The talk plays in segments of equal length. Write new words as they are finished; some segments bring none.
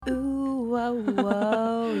whoa,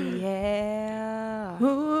 whoa, yeah.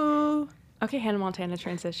 Ooh. Okay, Hannah Montana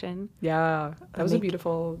transition. Yeah, that was a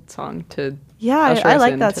beautiful song to Yeah, usher I us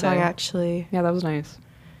like in that today. song, actually. Yeah, that was nice.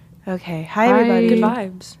 Okay, hi, everybody. Good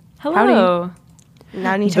vibes. Hello.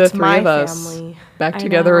 Now I need to The text three my of us family. back I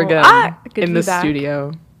together know. again Good in to the be back.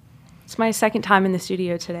 studio. It's my second time in the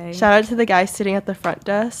studio today. Shout out to the guy sitting at the front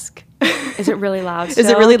desk. Is it really loud Is it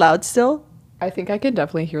still? really loud still? I think I could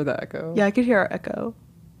definitely hear the echo. Yeah, I could hear our echo.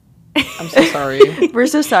 I'm so sorry. We're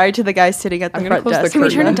so sorry to the guy sitting at the I'm gonna front close the desk. Can we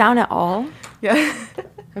turn curtain. it down at all? Yeah.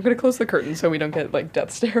 I'm gonna close the curtain so we don't get like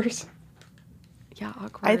death stares. Yeah,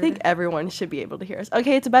 awkward. I think everyone should be able to hear us.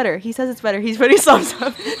 Okay, it's better. He says it's better. He's putting thumbs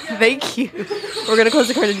up. Thank you. We're going to close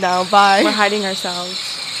the curtain now. Bye. we're hiding ourselves.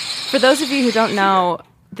 For those of you who don't know,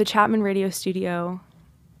 the Chapman Radio Studio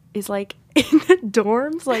is like in the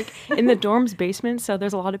dorms, like in the dorms basement. So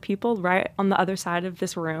there's a lot of people right on the other side of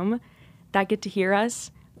this room that get to hear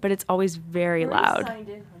us, but it's always very loud.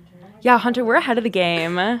 Yeah, Hunter, we're ahead of the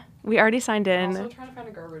game. We already signed in. I'm also trying to find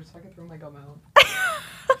a garbage so I can throw my gum out.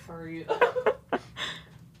 Sorry.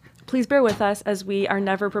 Please bear with us as we are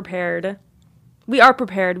never prepared. We are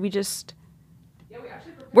prepared. We just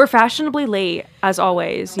we're fashionably late as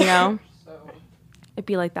always, you know? It'd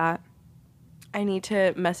be like that. I need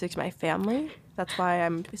to message my family. That's why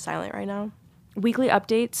I'm silent right now. Weekly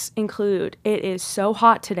updates include it is so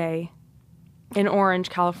hot today in Orange,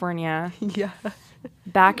 California. Yeah.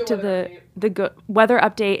 Back The to weather the weather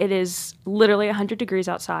update. It is literally 100 degrees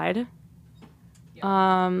outside.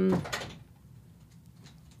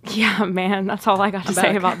 Yeah, man, that's all I got to I'm say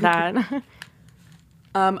back. about that.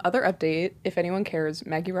 Other update, if anyone cares,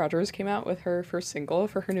 Maggie Rogers came out with her first single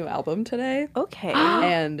for her new album today. Okay.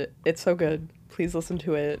 And it's so good. Please listen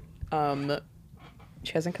to it.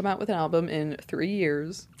 She hasn't come out with an album in 3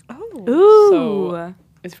 years. Oh. Ooh. So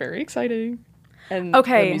it's very exciting. And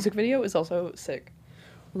Okay. the music video is also sick.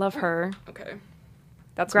 Love her. Okay.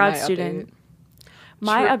 That's Grad my student. update.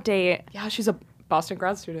 My Sure. update. Yeah, she's a Boston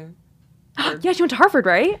grad student. Yeah, she went to Harvard,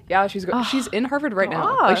 right? Yeah, she's in Harvard right now.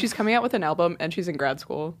 off. Like she's coming out with an album and she's in grad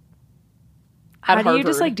school. How At do you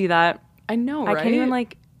just Harvard. like do that? I know, right? I can't even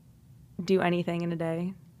like do anything in a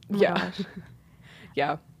day. Oh my Yeah. gosh.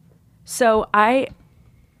 Yeah. So I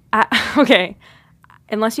okay.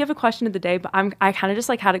 Unless you have a question of the day, but I kind of just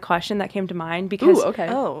like had a question that came to mind because Ooh, okay.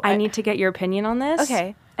 Oh. I need to get your opinion on this.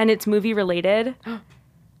 Okay. And it's movie related.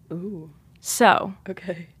 Ooh. So,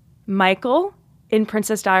 Okay. Michael in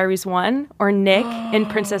Princess Diaries 1 or Nick in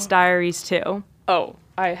Princess Diaries 2? Oh,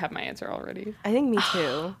 I have my answer already. I think me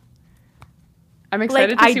too. I'm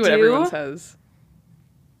excited Like, to see I what do. everyone says.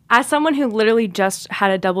 As someone who literally just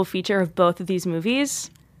had a double feature of both of these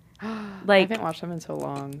movies, I like, haven't watched them in so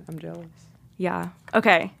long. I'm jealous. yeah.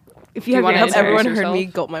 Okay. If Do you you have wanna your Hope answer answer, everyone yourself? heard me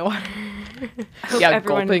gulp my water. hope Yeah,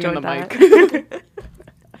 everyone gulping in the enjoyed mic. that.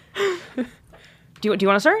 Do you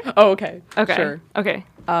want to start? Oh, okay. Okay. Sure. Okay.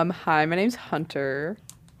 Hi, my name's Hunter.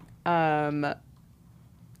 I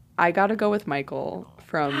gotta go with Michael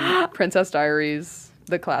from Princess Diaries,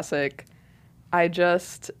 the classic. I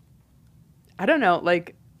don't know,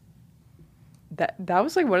 like that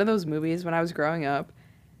was like one of those movies when I was growing up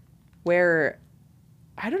where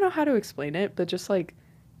I don't know how to explain it, but just like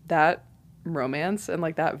that romance and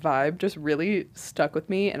like that vibe just really stuck with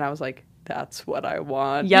me, and I was like, that's what I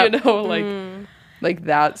want. Yep. You know, like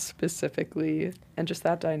that specifically, and just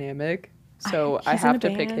that dynamic. So I He's in have a to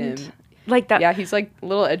pick band. him. Like that. Yeah, he's like a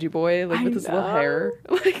little edgy boy, like I with his little know. hair,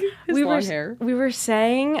 like his long hair. We were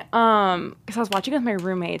saying, because I was watching with my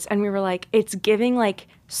roommates, and we were like, it's giving like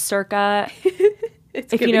circa,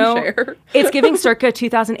 It's if giving you know, Cher. it's giving circa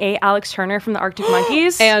 2008 Alex Turner from the Arctic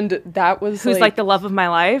Monkeys, And that was who's like the love of my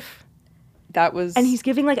life, that was and he's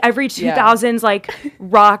giving like every 2000s like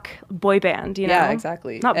rock boy band, you know? yeah,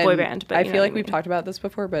 exactly. Not boy And band, but I you know feel what like we've mean. talked about this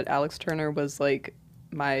before, but Alex Turner was like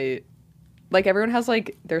my. Like, everyone has,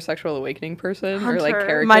 like, their sexual awakening person or, like, Hunter.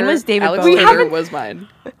 character. Mine was David Alex Bowie. Turner was mine.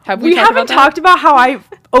 Have we, We talked haven't about that? talked about how I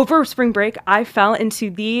over spring break I fell into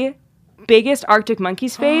the biggest Arctic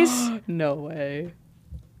Monkeys phase. No way.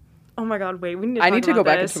 Oh my god, wait, we need to I talk need to go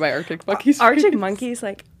about back this. into my Arctic Monkeys. Arctic phase. Monkeys,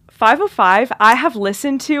 like 505, I have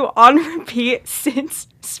listened to on repeat since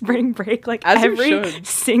spring break, like As you every should.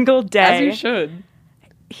 single day. As you should.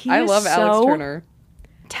 He I is love Alex so Turner.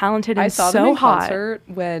 talented and I saw so them in hot. concert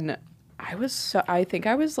when I think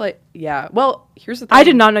I was like, yeah. Well, here's the thing. I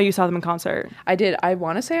did not know you saw them in concert. I did. I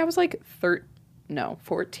want to say I was like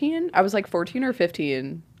 14. I was like 14 or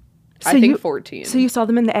 15. I think 14. So you saw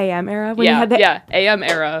them in the AM era when you yeah, had the yeah, AM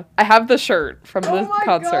era. I have the shirt from the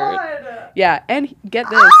concert. Yeah, and get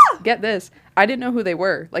this. I didn't know who they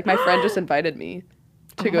were. Like, my friend just invited me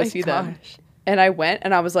to Oh go my see them. gosh. And I went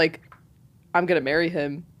and I was like, I'm gonna marry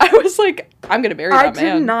him. I was like, I'm gonna marry that man.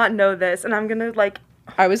 I did not know this, and I'm gonna like.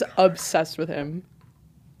 I was obsessed with him.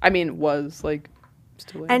 I mean, was like,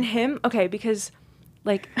 still. And him, okay, because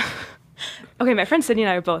like. Okay, my friend Sydney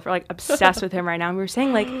and I are both like obsessed with him right now. And we were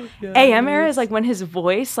saying like Yes. AM era is like when his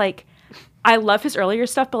voice like I love his earlier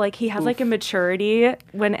stuff, but like he has like a maturity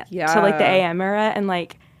when to like the AM era and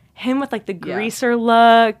like him with like the greaser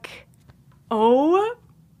look. Oh,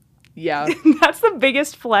 Yeah. that's the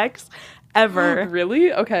biggest flex ever.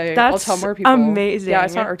 Really? Okay. That's I'll tell more people. amazing. Yeah, I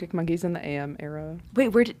saw Arctic Monkeys in the AM era. Wait,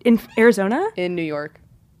 where in Arizona? In New York.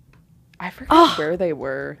 I forgot where they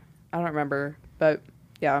were. I don't remember, but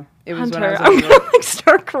yeah, it was when I Hunter, was in I'm New gonna York. like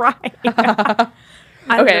start crying.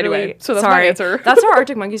 Okay, anyway, so that's my answer. That's our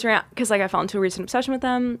Arctic Monkeys rant because like I fell into a recent obsession with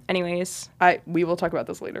them. Anyways, We will talk about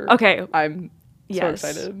this later. okay. I'm so Yes.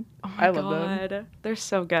 excited. Oh my I love them. God. They're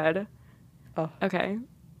so good. Oh. Okay.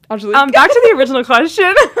 Angelique, Back to the original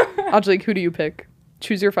question. Angelique, who do you pick?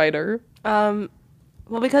 Choose your fighter. Well,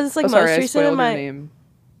 because it's like Sorry, most I recent spoiled in my your name.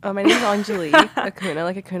 Oh, my name is Angelique Acuna,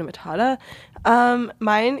 like Acuna Matata.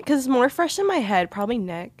 Mine, because it's more fresh in my head, probably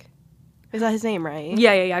Nick. Is that his name, right?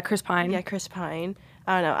 yeah. Chris Pine. Yeah, Chris Pine.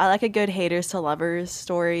 I don't know. I like a good haters to lovers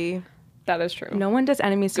story. That is true. No one does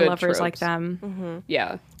enemies to Good lovers like tropes. them.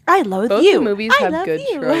 Yeah. I loathe Both you. the movies I have love good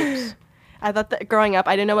you. tropes. I thought that growing up,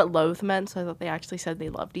 I didn't know what loathe meant, so I thought they actually said they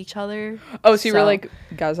loved each other. Oh, so you were like,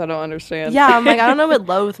 guys, I don't understand. Yeah, I'm like, I don't know what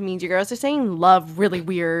loathe means. You girls are saying love really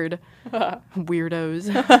weird. Weirdos.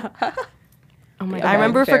 Oh my Yeah, God. I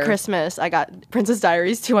remember fair. for Christmas, I got Princess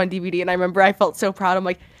Diaries 2 on DVD, and I remember I felt so proud. I'm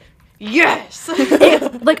like, yes!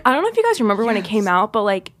 Like, I don't know if you guys remember when it came out, but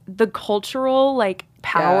like the cultural like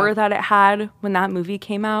power Yeah. that it had when that movie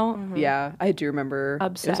came out. Yeah, I do remember.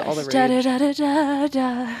 Obsessed. It was all the Da, rage. da, da, da,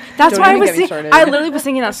 da. That's Don't why I even was get me singing. started. I literally was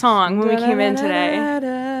singing that song when we came in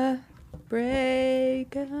today.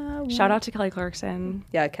 Break. Shout out to Kelly Clarkson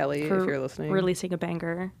Yeah, Kelly, for if you're listening. releasing a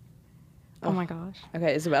banger. Oh my gosh.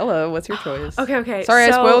 Okay, Isabella, what's your choice? Okay. Sorry, I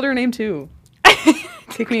so- spoiled her name too.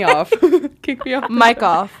 Kick me off. Kick me off. Mic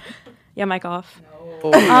off. Yeah, mic off. Oh,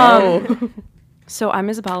 no. So I'm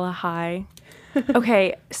Isabella. Hi.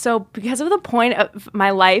 Okay, so because of the point of my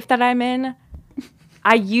life that I'm in,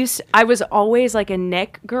 I was always like a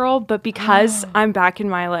Nick girl, but because I'm back in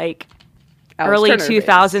my like Alex early Turner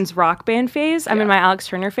 2000s rock band phase, I'm in Yeah. my Alex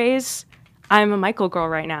Turner phase. I'm a Michael girl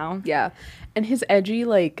right now. Yeah. And his edgy,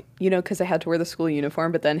 like, you know, because I had to wear the school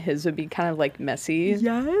uniform, but then his would be kind of like messy.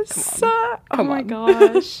 Yes. Come on. Oh Come my on.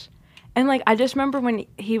 gosh. And like I just remember when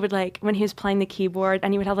he would like when he was playing the keyboard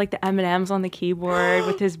and he would have like the M&Ms on the keyboard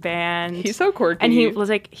with his band. He's so quirky. And he was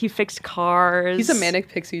like he fixed cars. He's a manic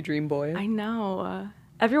pixie dream boy. I know.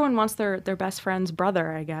 Everyone wants their best friend's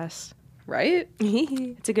brother, I guess. Right?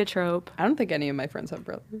 It's a good trope. I don't think any of my friends have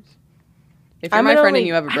brothers. If you're I'm my an friend only- and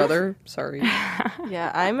you have a brother, sorry.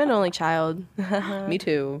 Yeah, I'm an only child. Me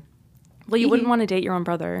too. Well, you wouldn't want to date your own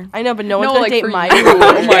brother. I know, but no one's No, gonna like date for my you. Oh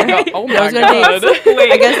my god. Oh No my one's gonna god.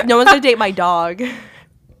 date. I guess no one's gonna date my dog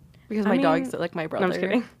because I my mean- dog's like my brother. No, I'm just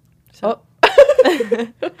kidding.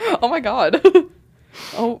 Oh. Oh my god.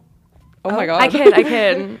 Oh. Oh my god. I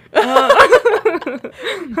kid.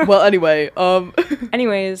 Well, anyway,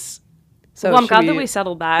 Anyways, so well, I'm should glad that we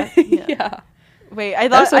settled that. Yeah. Wait, I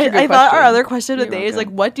That's thought such a good I thought our question. other question of the You're day is like,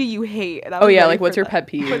 welcome. what do you hate? And I Oh was yeah, ready like what's for your that. pet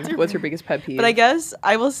peeve? What's your biggest pet peeve? But I guess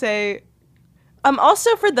I will say,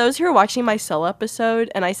 also for those who are watching my solo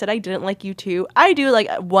episode, and I said I didn't like U2, I do like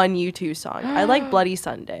one U2 song. I like Bloody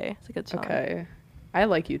Sunday. It's a good song. Okay. I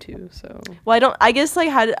like you too, so Well, I don't. I guess like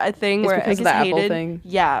had a thing It's where because I of guess the Apple hated. thing?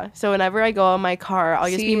 Yeah. So whenever I go in my car, I'll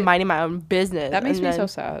just be See, minding my own business. that makes and me so then-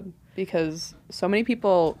 sad because so many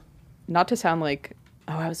people, not to sound like,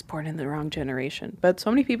 oh, I was born in the wrong generation, but so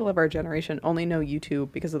many people of our generation only know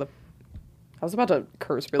YouTube because of the. I was about to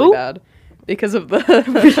curse really Ooh. bad because of the.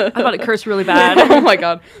 I thought it cursed really bad. Oh my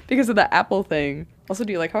god! Because of the Apple thing. Also,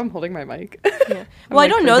 do you like how I'm holding my mic? Yeah. Well, I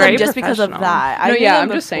don't know them very just because of professional. that. I No, knew yeah, them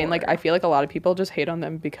I'm just saying. Like, before. I feel like a lot of people just hate on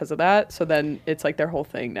them because of that. So then it's like their whole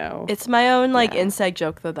thing now. It's my own like Yeah. inside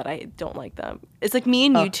joke though that I don't like them. It's like me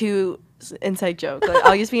and you two inside joke. Like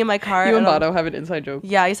I'll just be in my car. You and I'll- Bato have an inside joke.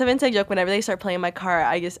 Yeah, I just have an inside joke whenever they start playing in my car.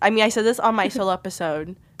 I said this on my solo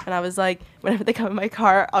episode, and I was like, whenever they come in my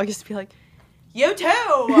car, I'll just be like, "You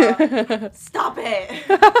too, stop it."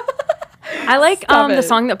 I like Stop the it.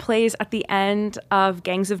 song that plays at the end of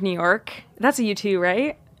Gangs of New York. That's a U2,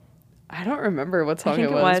 right? I don't remember what song I think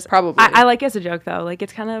it was. was. Probably. I like it as a joke though. Like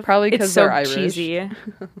it's kind of Probably it's 'cause so they're Irish. cheesy.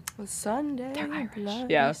 Sunday, They're Irish.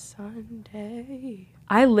 bloody Yeah. Sunday.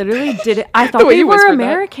 I literally did it. I The thought way they you were whispered that.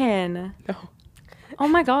 American. No. Oh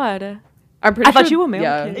my god. I'm pretty I thought sure- you were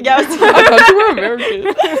American. Yeah, I thought you were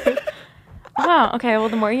American. Wow. Okay. Well,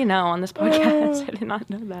 the more you know on this podcast. I did not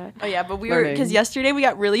know that. Oh yeah, but we Learning. because yesterday we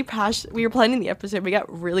got really we were planning the episode. We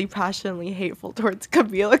got really passionately hateful towards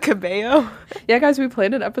Camila Cabello. Yeah, guys, we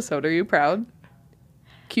played an episode. Are you proud?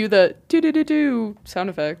 Cue the do sound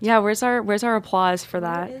effect. Yeah. Where's our applause for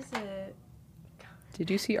that? Where is it? Did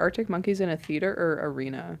you see Arctic Monkeys in a theater or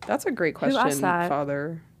arena? That's a great question, asked that?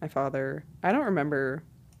 My father. I don't remember.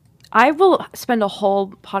 I will spend a whole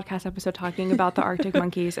podcast episode talking about the Arctic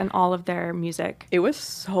Monkeys and all of their music. It was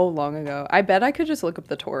so long ago. I bet I could just look up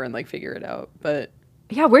the tour and like figure it out. But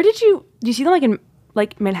Yeah. Where did you see them, like in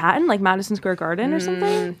like Manhattan, like Madison Square Garden or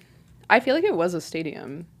something? I feel like it was a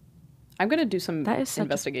stadium. I'm gonna do some That is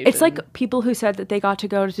investigation. It's like people who said that they got to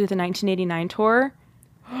go to the 1989 tour.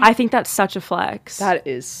 I think that's such a flex. That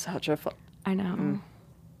is such a fun. I know.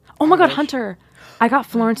 Oh my God, Hunter! I got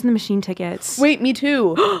Florence and the Machine tickets. Wait, me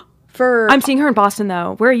too. For I'm seeing her in Boston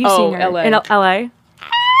though. Where are you seeing her? LA. In LA.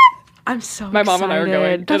 I'm so My excited. mom and I are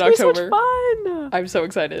going That's in gonna be so October. much fun. I'm so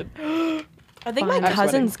excited. I think Fun. my I'm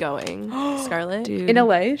cousin's going. Scarlett. Dude. In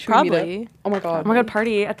LA? Should we meet Probably. up? Oh my god. Oh my God,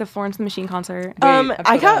 party at the Florence and the Machine concert. Wait, I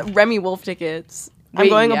I'm got so Remy Wolf tickets. I'm Wait,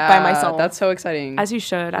 going yeah, by myself. That's so exciting. As you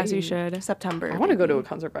should. As you should. September. I want to go to a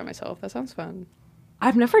concert by myself. That sounds fun.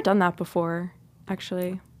 I've never done that before,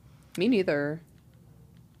 actually. Me neither.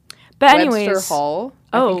 But anyways, Webster Hall.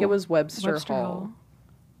 I Oh, think it was Webster, Webster Hall.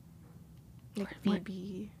 Like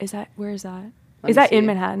Phoebe. Is that where is that? Let Is me that in see.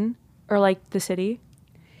 Manhattan or like the city?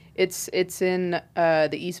 It's in the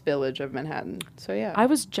East Village of Manhattan. So yeah. I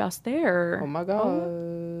was just there. Oh my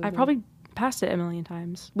god. I probably passed it a million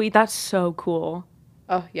times. Wait, that's so cool.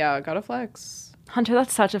 Oh yeah, gotta flex. Hunter,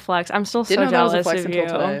 that's such a flex. I'm still Didn't so know that was a jealous flex of until you.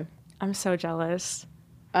 today. I'm so jealous.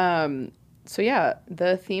 So yeah,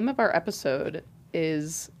 the theme of our episode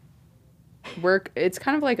is it's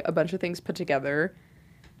kind of like a bunch of things put together.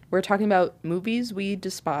 We're talking about movies we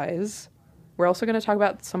despise. We're also going to talk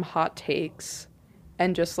about some hot takes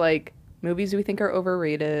and just like movies we think are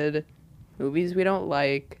overrated, movies we don't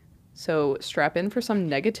like. So strap in for some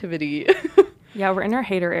negativity. Yeah, we're in our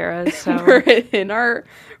hater eras, so we're in our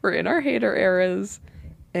hater eras.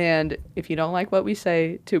 And if you don't like what we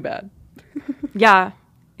say, too bad. yeah.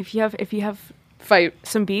 If you have Fight.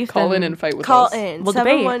 some beef, Call then in and fight with Call us. in. We'll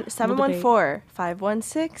debate.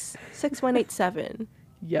 714-516-6187.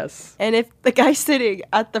 Yes. And if the guy sitting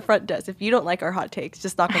at the front desk, if you don't like our hot takes,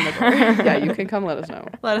 just knock on the door. Yeah, you can come let us know.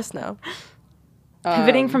 Let us know.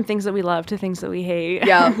 pivoting from things that we love to things that we hate.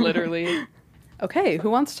 Yeah, literally. Okay, who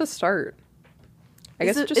wants to start? I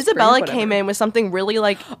guess just Isabella bring came whatever. in with something really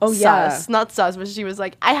like Oh, yeah. sus. Not sus, but she was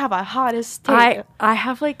like, I have a hottest take. I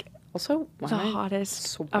have like Also, why the am I hottest of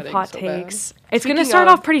sweating hot so bad? takes. It's gonna Speaking start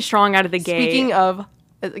of- off pretty strong out of the gate. Speaking of,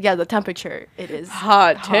 the temperature, it is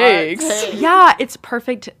Hot takes. yeah, it's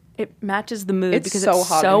perfect. It matches the mood It's because so it's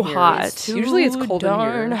hot so in here. hot. It's usually it's cold in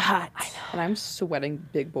darn here. hot. And I'm sweating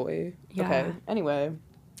big boy. Yeah. Okay, anyway.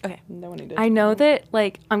 Okay. No one needed. I know that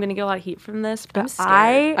like I'm gonna get a lot of heat from this, but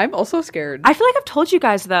scared. I'm also scared. I feel like I've told you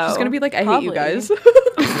guys though. She's gonna be like, I hate you Probably. guys.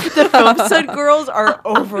 The film said girls are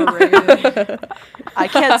overrated. I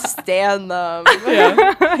can't stand them.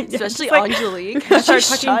 Especially Angelique. start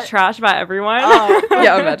She talking shut trash about everyone.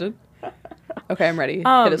 Yeah, imagine. Okay, I'm ready. Hit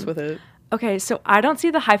us with it. Okay, so I don't see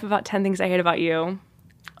the hype about 10 things I hate about you.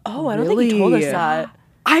 Oh, I don't think you told us Really? that.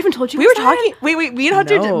 I haven't told you. We were guys that? talking. Wait, we don't have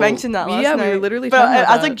to No. mention that last Yeah, night. we were literally But talking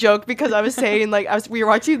about as a that. joke because I was saying like we were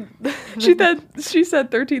watching. She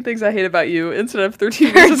said 13 things I hate about you instead of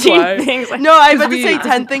 13 reasons 13 why. things. No, I meant to we- say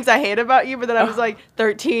 10 things I hate about you, but then I was like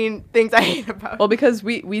 13 things I hate about. Well, because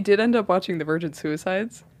we did end up watching The Virgin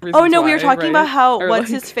Suicides. Oh Reasons no, we were Why, talking right? about how Or,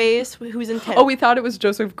 what's like- his face, who's in 10. Oh, we thought it was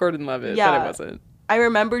Joseph Gordon-Levitt, but Yeah. it wasn't. I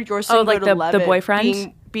remembered yours. Oh, like the Levitt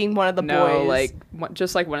boyfriend? being one of the No, boys. like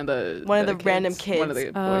just like one of the random kids. One of the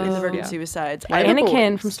kids boys. in the Virgin yeah. Suicides. Why I, the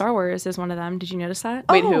Anakin boys? from Star Wars is one of them. Did you notice that?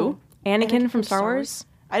 Wait, Oh. who? Anakin from Star Wars?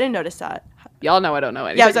 I didn't notice that. Y'all know I don't know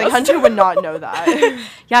anything. Yeah, I was like, else. Hunter would not know that.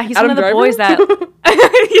 Yeah, he's Adam one of the Driver? boys that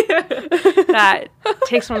that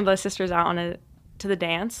takes one of the sisters out to the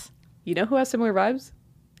dance. You know who has similar vibes?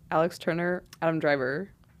 Alex Turner, Adam Driver.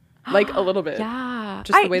 Like a little bit. Yeah,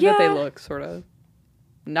 Just the way that they yeah. look, sort of.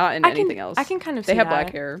 Not in I can- anything else. I can kind of They see have that.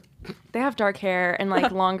 black hair. They have dark hair and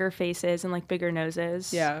like longer faces and like bigger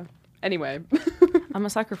noses. Yeah. Anyway. I'm a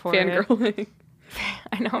sucker for it. Fangirling.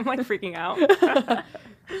 I know, I'm like freaking out.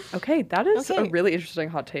 Okay, that is a Okay. really interesting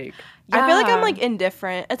hot take. I feel like I'm Yeah. like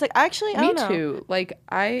indifferent. It's like actually I Me don't know. too. Like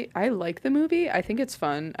I like the movie. I think it's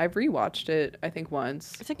fun. I've rewatched it I think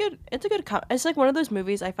once. It's a good it's like one of those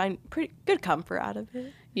movies I find pretty good comfort out of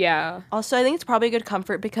it. Yeah. Also, I think it's probably a good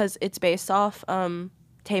comfort because it's based off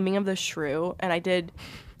Taming of the Shrew, and I did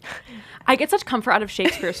I get such comfort out of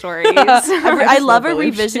Shakespeare stories. I love a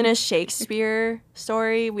believe revisionist Shakespeare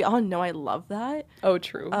story. We all know I love that. Oh,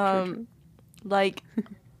 true. Like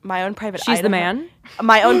My Own Private She's Idaho. the man.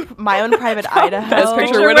 My own private Idaho. Best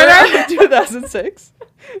picture winner 2006.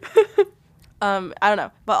 I don't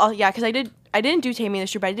know, but yeah, because I didn't do Taming of the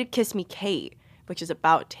Shrew, but I did Kiss Me Kate, which is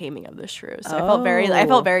about taming of the shrew. So I felt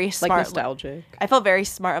very smart. Like nostalgic. I felt very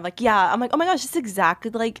smart. I'm like, yeah. I'm like, oh my gosh, it's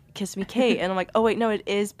exactly like Kiss Me Kate, and I'm like, oh wait, no, it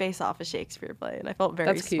is based off a Shakespeare play, and I felt very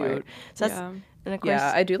That's smart. cute. So that's and of course,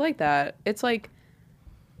 Yeah, I do like that. It's like,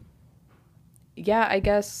 yeah, I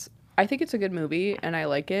guess I think it's a good movie and I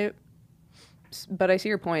like it, but I see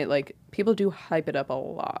your point. Like people do hype it up a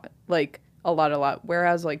lot, like a lot.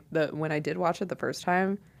 Whereas like when I did watch it the first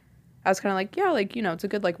time, I was kind of like, yeah, like, you know, it's a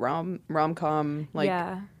good like rom-com, like,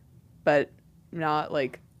 Yeah. but not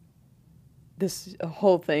like this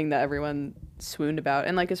whole thing that everyone swooned about.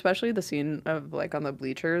 And like especially the scene of like on the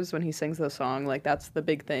bleachers when he sings the song, like that's the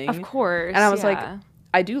big thing. Of course. And I was like, yeah.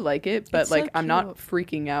 I do like it, but It's like so I'm not cute.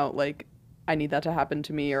 freaking out like I need that to happen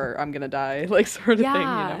to me or I'm gonna die, like sort of thing, you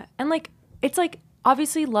know. And like it's like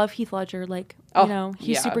obviously love Heath Ledger, like Oh, you know,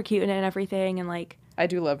 he's yeah. super cute in it and everything, and like I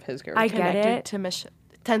do love his character. I get connected it. to Michelle.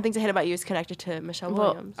 10 Things I Hate About You is connected to Michelle Well,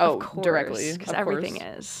 Williams. Oh, of course, directly, because of everything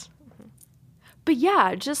course. is. But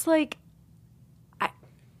yeah, just like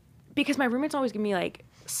because my roommates always give me like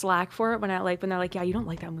slack for it when they're like, yeah, you don't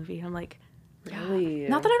like that movie. I'm like, Really?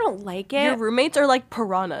 not that I don't like Your it. roommates are like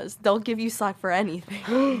piranhas. They'll give you slack for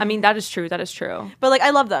anything. I mean, that is true. That is true. But like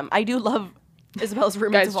I love them. I do love Isabella's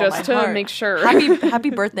roommates Guys, with all just my to heart. make sure. Happy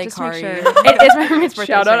birthday, Just make Kari. sure. It is my roommate's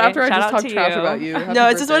birthday. Shout out today. after I Shout just out talked to trash you. about you. Happy No,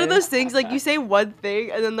 it's just one of birthday. those things like you say one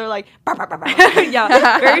thing and then they're like, "Bah, bah, bah, bah."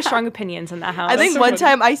 Yeah, very strong opinions in that house. I think so one funny.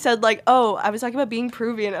 time I said like, oh, I was talking about being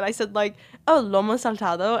Peruvian and I said like, oh, lomo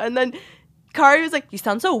saltado, and then Kari was like, you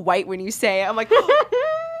sound so white when you say it. I'm like,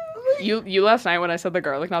 You last night when I said the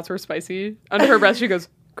garlic knots were spicy, under her breath she goes,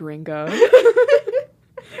 gringa.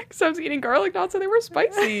 Because I was eating garlic knots and they were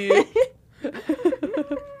spicy.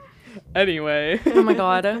 Anyway. Oh my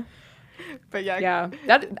god. but yeah, Yeah,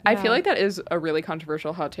 I Yeah. feel like that is a really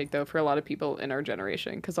controversial hot take though for a lot of people in our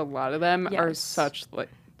generation because a lot of them are Yes. such like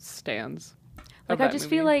stans. Like I just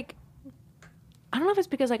feel like I don't know if it's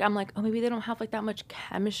because like I'm like, oh, maybe they don't have like that much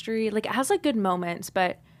chemistry. Like it has like good moments,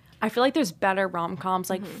 but I feel like there's better rom-coms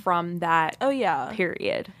like from that Oh yeah,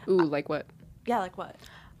 period. ooh, like what? yeah, like what?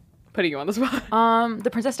 Putting you on the spot. The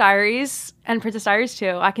Princess Diaries and Princess Diaries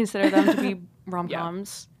 2, I consider them to be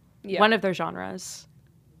rom-coms. Yeah. One of their genres.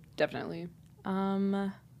 Definitely. I'm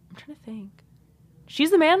trying to think.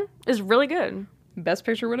 She's the Man is really good. Best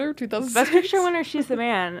picture winner 2006. Best Picture winner She's the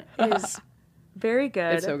Man is very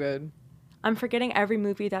good. It's so good. I'm forgetting every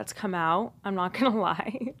movie that's come out. I'm not gonna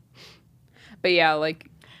lie. But yeah, like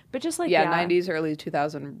But just like 90s, early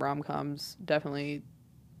 2000 rom-coms definitely.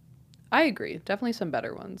 I agree. Definitely some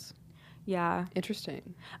better ones. Yeah.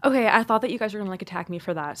 Interesting. Okay, I thought that you guys were gonna like attack me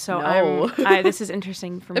for that. So No. this is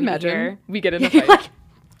interesting for me to Imagine hear. we get in a You're, fight. like,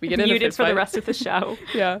 We get in a muted fist for the fight. rest of the show.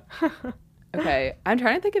 Yeah. Okay, I'm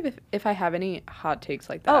trying to think of if I have any hot takes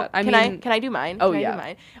like Oh, that. can I do mine? Oh, Can I yeah. do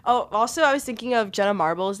mine? Oh, also I was thinking of Jenna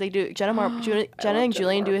Marbles. They do Jenna and Jenna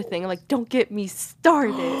Julian do a thing like, don't get me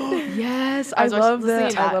started. Yes, I I was love listening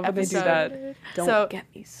that. to I that love when they do that. episode. Don't So, get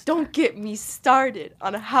me started. Don't get me started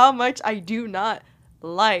on how much I do not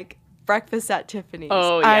like Breakfast at Tiffany's.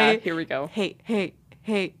 Oh yeah, I here we go. hate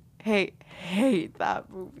that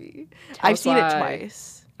movie. Tell I've us seen it why.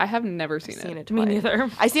 twice. I have never seen Seen it. it Me twice. neither.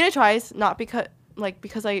 I've seen it twice, not because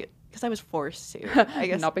I was forced to. I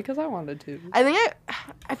guess Not because I wanted to. I think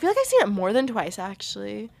I feel like I've seen it more than twice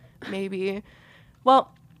actually. Maybe.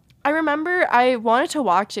 Well, I remember I wanted to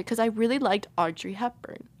watch it because I really liked Audrey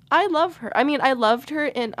Hepburn. I love her. I mean, I loved her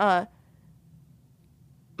in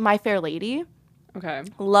My Fair Lady. Okay.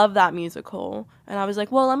 Love that musical. And I was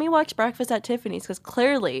like, well, let me watch Breakfast at Tiffany's because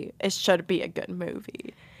clearly it should be a good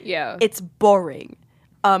movie. Yeah. It's boring.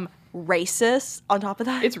 Racist on top of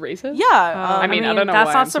that. It's racist? Yeah. I mean, I don't know that's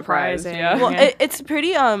why not I'm surprised. surprising. Yeah. Well, Yeah. it's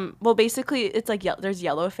pretty well basically it's like there's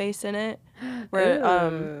Yellowface in it where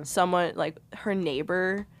Ew. someone like her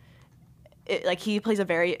neighbor like he plays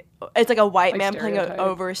it's like a white Like man playing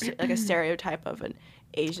stereotype. like a stereotype of an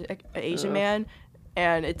Asian man,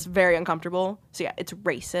 and it's very uncomfortable. So yeah, it's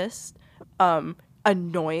racist,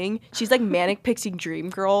 annoying. She's like manic pixie dream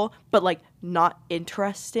girl, but like not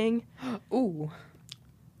interesting. Ooh.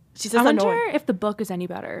 She's I just wonder annoying. if the book is any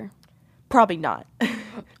better. Probably not.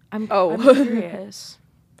 I'm Oh. curious.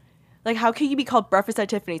 Like, how can you be called Breakfast at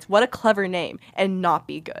Tiffany's? What a clever name, and not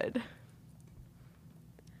be good.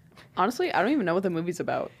 Honestly, I don't even know what the movie's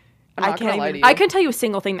about. I'm not gonna lie to you. I couldn't tell you a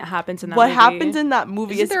single thing that happens in that What movie. happens in that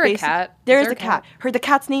movie Isn't is there a cat? There's Is there a cat. The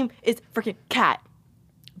cat's name is freaking Cat.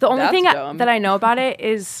 The only That's thing dumb. that I know about it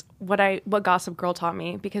is what Gossip Girl taught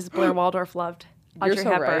me, because Blair Waldorf loved You're Audrey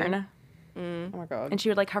so Hepburn. right. Oh my god. And she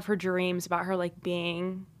would like have her dreams about her like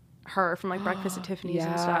being her from like Breakfast at Tiffany's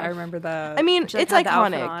and stuff. I remember that. I mean, She, like, it's had the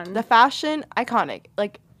outfit iconic. on. The fashion, iconic.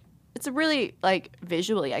 Like, it's a really like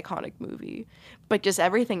visually iconic movie, but just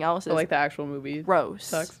everything else is But, like the actual movie gross.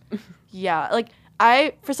 sucks. Yeah, like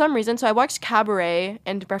I for some reason, so I watched Cabaret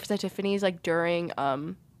and Breakfast at Tiffany's like during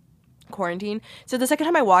quarantine. So the second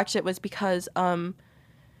time I watched it was because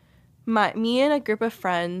me and a group of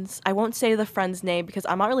friends, I won't say the friend's name because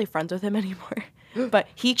I'm not really friends with him anymore. But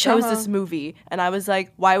he chose this movie, and I was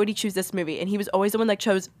like, why would he choose this movie? And he was always the one that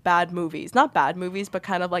chose bad movies. Not bad movies, but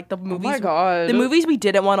kind of like the movies. Oh my god. The movies we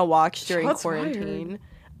didn't want to watch during Shots quarantine.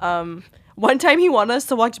 One time he wanted us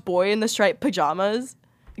to watch Boy in the Striped Pajamas,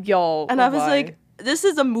 Y'all. and I was why? like, this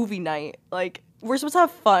is a movie night. Like, we're supposed to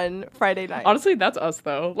have fun Friday night. honestly, that's us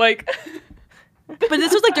though. Like, But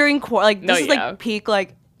this was like during this No, is yeah. like peak,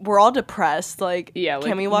 like we're all depressed. Like, Yeah, like,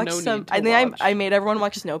 can we watch no some? need to I think watch. I made everyone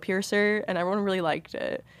watch Snowpiercer, and everyone really liked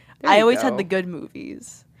it. There I you always go. had the good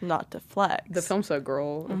movies, not to flex. the film said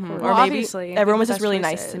girl. Of course. or Well, maybe obviously, everyone was the just best really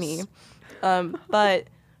nice to choices. me. But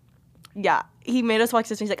yeah, he made us watch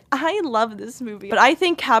this, and he's like, I love this movie. But I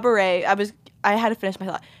think Cabaret. I had to finish my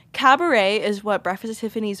thought. Cabaret is what Breakfast at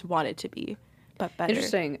Tiffany's wanted to be, but better.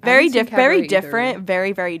 Interesting. I Very haven't seen very Cabaret either. different.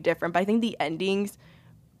 Very very different. But I think the endings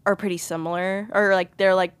are pretty similar, or like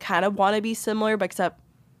they're like kind of want to be similar, but except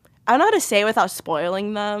I don't know how to say it without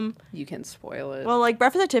spoiling them. You can spoil it. Well, like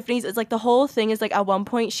Breakfast at Tiffany's, it's like the whole thing is like at one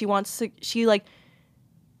point she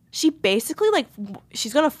basically like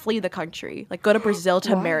she's gonna flee the country, like go to Brazil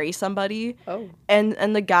to marry somebody. Oh.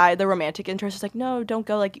 And the guy, the romantic interest, is like, no, don't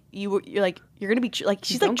go. Like you're gonna be like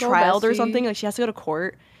she's like Don't go, trialed or bestie. something. Like she has to go to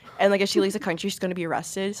court. And like if she leaves the country, she's gonna be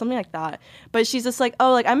arrested, something like that. But she's just like,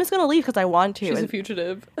 oh, like I'm just gonna leave because I want to. She's a and,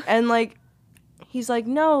 fugitive. and like he's like,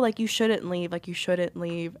 no, like you shouldn't leave. Like you shouldn't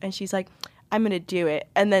leave. And she's like, I'm gonna do it.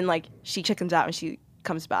 And then like she chickens out and she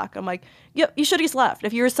comes back. I'm like, yep, you should have just left.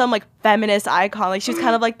 If you were some like feminist icon, like she was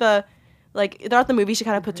kind of like the like throughout the movie she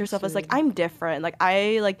kind of puts herself as like, I'm different. Like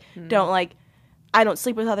I like don't like I don't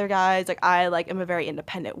sleep with other guys. Like I like am a very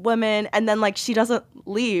independent woman. And then like she doesn't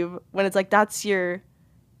leave when it's like that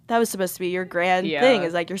was supposed to be your grand Yeah. thing,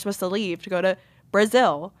 is like you're supposed to leave to go to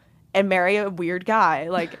Brazil and marry a weird guy.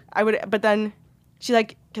 Like I would, but then she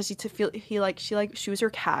like because she was her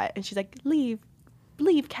cat and she's like leave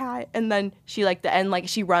cat, and then she like the end like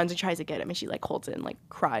she runs and tries to get him and she like holds it and like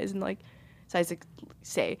cries and like tries to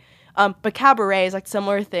say. But Cabaret is like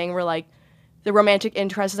similar thing where like the romantic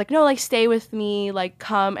interest is like no, like stay with me, like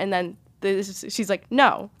come, and then she's like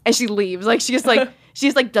no, and she leaves. Like she just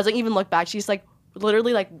like doesn't even look back. She's like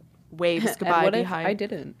literally like waves And goodbye what if behind. I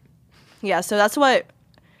didn't? Yeah, so that's what.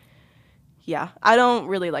 Yeah, I don't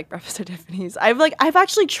really like Breakfast at Tiffany's. I've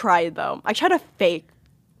actually tried though. I try to fake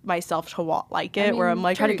myself to like it, where I'm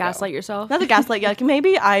like Try to you go. gaslight yourself. not the gaslight. Yeah, like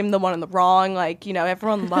maybe I'm the one in the wrong. Like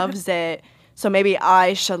everyone loves it, so maybe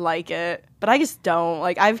I should like it. But I just don't.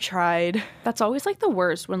 Like I've tried. That's always like the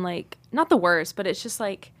worst when like not the worst, but it's just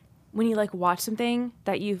like when you like watch something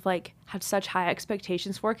that you've like had such high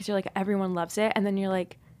expectations for because you're like everyone loves it, and then you're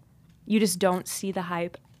like you just don't see the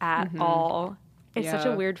hype at all. It's such a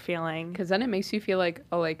Yeah. weird feeling. Because then it makes you feel like,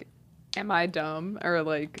 oh, like, am I dumb or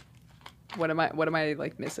like, what am I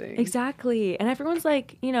like missing? Exactly. And everyone's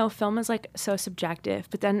like, film is like so subjective,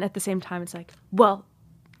 but then at the same time it's like, well,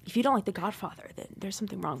 if you don't like The Godfather, then there's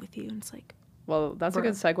something wrong with you. And it's like, Well, that's a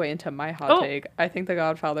good segue into my hot Oh. take. I think The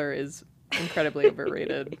Godfather is incredibly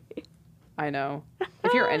overrated. I know.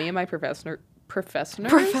 If you're any of my professors, Professor.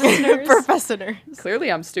 clearly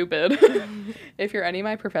I'm stupid. If you're any of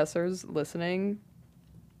my professors listening,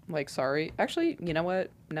 like, sorry. Actually, you know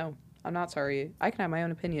what? No, I'm not sorry. I can have my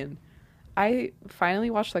own opinion. I finally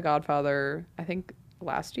watched The Godfather, I think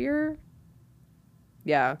last year.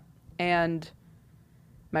 Yeah. And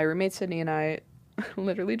my roommate Sydney and I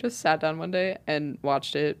literally just sat down one day and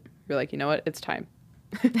watched it. We were like, you know what? It's time.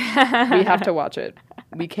 We have to watch it.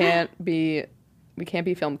 We can't be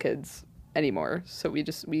film kids anymore. So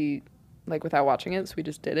we like without watching it, so we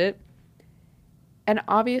just did it. And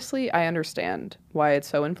obviously I understand why it's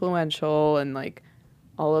so influential and like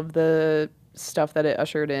all of the stuff that it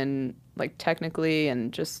ushered in, like technically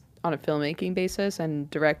and just on a filmmaking basis and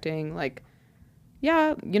directing. Like,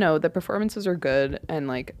 yeah, the performances are good and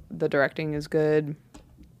like the directing is good.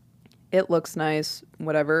 It looks nice,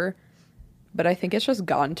 whatever. But I think it's just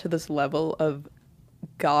gotten to this level of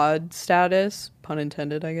God status, pun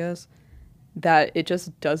intended, I guess, that it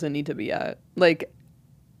just doesn't need to be at. Like,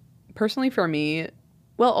 personally for me,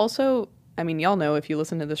 well, also, I mean, y'all know if you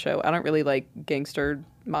listen to the show, I don't really like gangster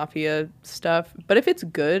mafia stuff, but if it's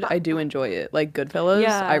good, I do enjoy it. Like Goodfellas,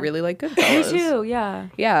 Yeah. I really like Me Goodfellas. too, yeah.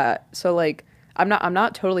 Yeah, so like I'm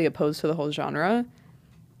not totally opposed to the whole genre,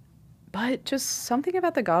 but just something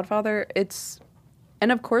about The Godfather,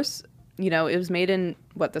 and of course, you know, it was made in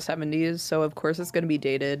what, the 70s, so of course it's going to be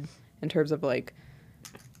dated in terms of like,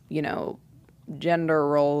 you know, gender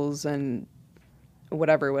roles and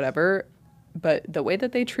whatever, but the way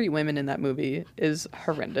that they treat women in that movie is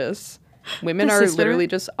horrendous. Women The are sister? literally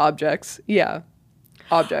just objects. Yeah.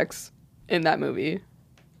 Objects in that movie.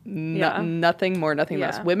 Yeah. Nothing more, nothing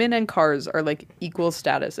less. Yeah. Women and cars are like equal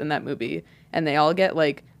status in that movie, and they all get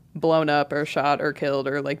like blown up or shot or killed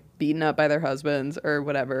or like beaten up by their husbands or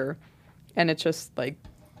whatever. And it's just like,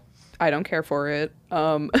 I don't care for it.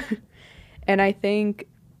 And I think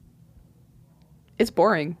it's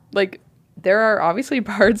boring. Like, there are obviously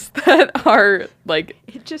parts that are like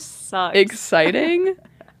It just sucks. exciting,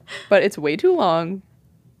 but it's way too long.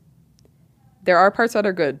 There are parts that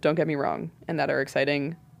are good, don't get me wrong, and that are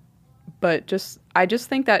exciting. But I just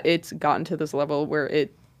think that it's gotten to this level where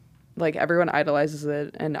it, like, everyone idolizes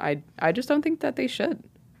it, and I just don't think that they should.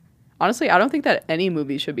 Honestly, I don't think that any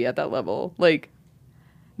movie should be at that level. Like,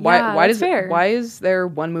 Yeah, why that's fair. why is there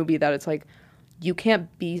one movie that it's like, you can't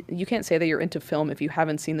say that you're into film if you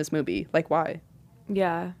haven't seen this movie? Like, why?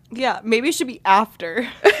 Yeah. Yeah, maybe it should be after.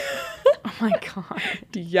 Oh my god.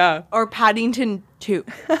 Yeah. Or Paddington 2.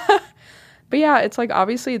 But yeah, it's like,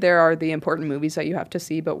 obviously there are the important movies that you have to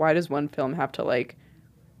see, but why does one film have to, like,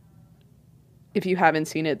 if you haven't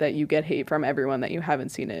seen it, that you get hate from everyone that you haven't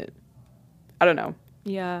seen it? I don't know.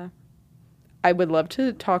 Yeah. I would love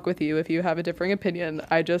to talk with you if you have a differing opinion.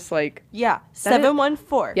 I just, like, Yeah,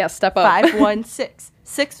 714. yeah, step up. 516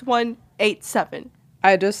 6187.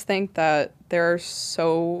 I just think that there are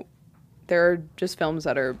just films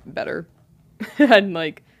that are better. And,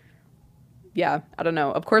 like, yeah, I don't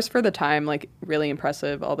know. Of course, for the time, like, really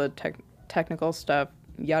impressive, all the technical stuff,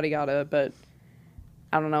 yada yada, but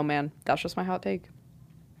I don't know, man. That's just my hot take.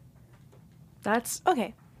 That's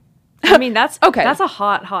Okay. I mean, that's Okay. That's a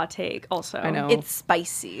hot take also. I know. It's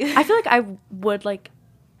spicy. I feel like I would like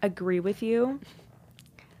agree with you.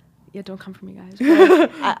 Yeah, don't come for me, guys.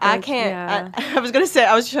 I can't. Yeah. I was going to say,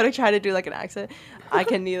 I was trying to do like an accent. I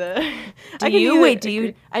can neither. I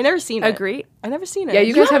never seen it. Agree? I never seen it. Yeah,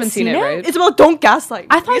 you guys haven't haven't seen seen it, it? right? It's about Don't Gaslight Me.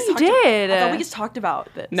 I thought We just you talked did. I thought we just talked about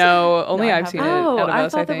this. No, only No, I I've seen it haven't. Oh, out of I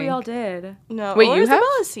us, thought I that think. we all did. No. Wait, well, you have?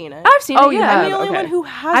 Isabella's seen it. I've seen Oh, it. you Yeah. have? I'm the only okay. one who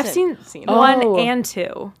hasn't I've seen seen it. Oh. 1 and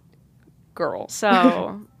 2. Girl. So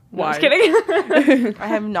No, Why? just kidding. I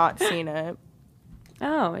have not seen it.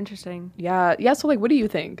 Oh, interesting. Yeah, so, like, what do you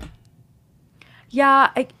think? Yeah,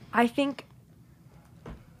 I think,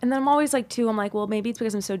 and then I'm always like, too, I'm like, well, maybe it's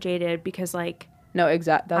because I'm so jaded because, like, No,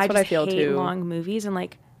 exact. That's what I feel, hate too. long movies, and,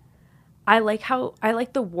 like, I like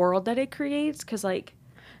the world that it creates because, like,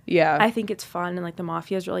 Yeah. I think it's fun and, like, the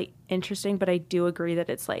mafia is really interesting, but I do agree that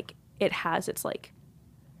it's, like, it has its, like,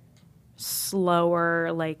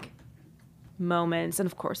 slower, like, moments, and,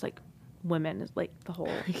 of course, like, women is, like, the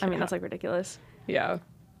whole, I mean, that's, like, ridiculous. yeah.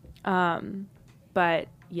 But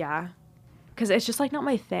yeah, because it's just like not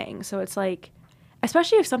my thing. So it's like,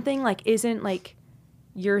 especially if something like isn't like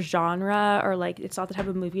your genre or like it's not the type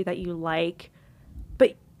of movie that you like,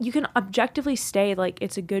 but you can objectively say like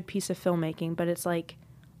it's a good piece of filmmaking, but it's like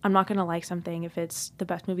I'm not gonna like something if it's the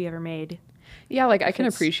best movie ever made. Yeah, like, I can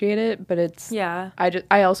it's- appreciate it, but it's... Yeah,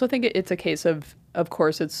 I also think it's a case of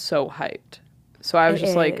course, it's so hyped. So I was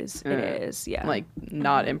just like... it is. Yeah, Like,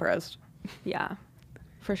 not impressed. yeah,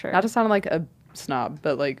 for sure. Not to sound like a snob,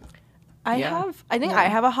 but, like... I Yeah. think I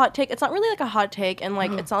have a hot take. It's not really like a hot take, and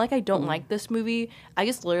like it's not like I don't like this movie. I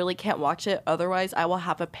just literally can't watch it. Otherwise, I will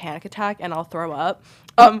have a panic attack and I'll throw up.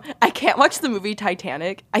 I can't watch the movie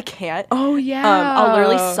Titanic. I can't. Oh, yeah. I'll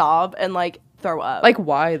literally sob and like throw up. Like,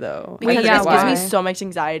 why, though? because Wait, it yeah, just gives why? me so much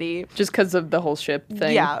anxiety. Just because of the whole ship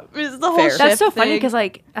thing? Yeah, it's the whole Fair. ship That's so funny thing. because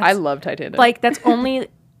like I love Titanic. like that's only.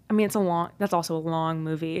 I mean, that's also a long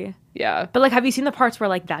movie. Yeah. But like, have you seen the parts where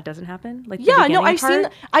like that doesn't happen? Like, the Yeah, no, beginning I've seen.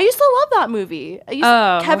 part? I used to love that movie.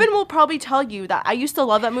 Oh. Kevin will probably tell you that I used to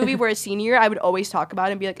love that movie. Where a senior, I would always talk about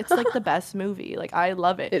it and be like, "It's like the best movie. Like I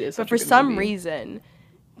love it." It is But such a for good some movie. reason,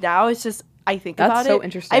 now it's just I think That's about so it.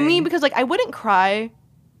 interesting. I mean, because like I wouldn't cry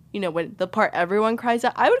you know, when the part everyone cries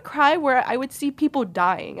at, I would cry where I would see people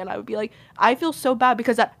dying, and I would be like, I feel so bad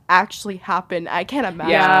because that actually happened. I can't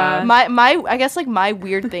imagine. Yeah. My I guess like my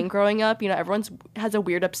weird thing growing up, you know, everyone's has a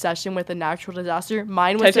weird obsession with a natural disaster.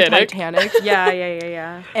 Mine was the Titanic.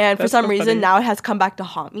 Yeah. And for That's some so reason funny. now it has come back to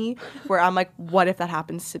haunt me, where I'm like, what if that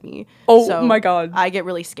happens to me? Oh So my God. I get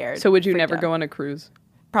really scared. So would you freaked never out. go on a cruise?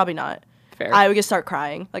 Probably not. Fair. I would just start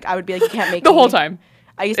crying. Like I would be like, you can't make The me. whole time.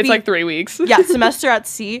 I used to It's be, like 3 weeks. yeah, semester at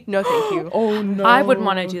sea. No, thank you. Oh no. I wouldn't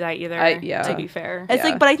want to do that either. Yeah. To be fair. It's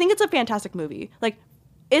Yeah. like, but I think it's a fantastic movie. Like,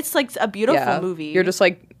 it's like a beautiful movie. You're just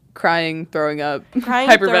like crying, throwing up, crying,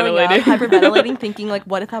 hyperventilating. hyperventilating, thinking like,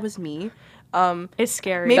 what if that was me? It's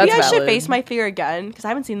scary. Maybe That's I should valid. face my fear again because I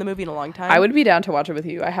haven't seen the movie in a long time. I would be down to watch it with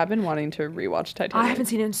you. I have been wanting to rewatch Titanic. I haven't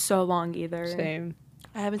seen it in so long either. Same.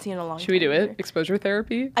 I haven't seen it in a long time. Should we do it? either. Exposure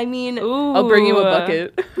therapy? I mean, Ooh. I'll bring you a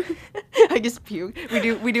bucket. I just puke.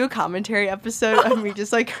 We do a commentary episode and we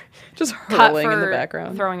just like. Just Cut hurling in the for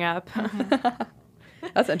background. throwing up.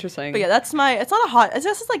 That's interesting. But yeah, that's my. It's not a hot. It's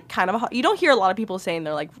just like kind of a hot. You don't hear a lot of people saying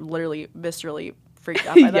they're like literally viscerally freaked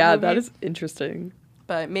out by that yeah, movie. that is interesting.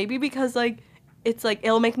 But maybe because like it's like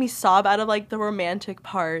it'll make me sob out of like the romantic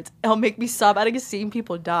parts. It'll make me sob out of seeing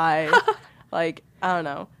people die. Like I don't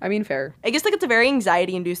know. I mean, fair. I guess like it's a very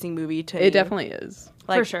anxiety inducing movie to me. It definitely is.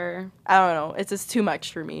 like, For sure. I don't know. It's just too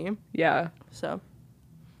much for me. Yeah. So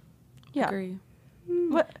yeah. Agree.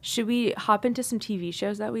 What? Should we hop into some TV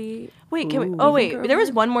shows that we... Wait, can we? Ooh. Oh We can wait, go there was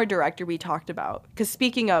over. one more director we talked about. Because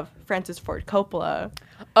speaking of Francis Ford Coppola,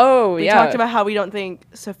 Oh, we yeah. talked about how we don't think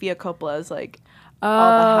Sofia Coppola is like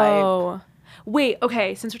all the hype. Oh. Wait,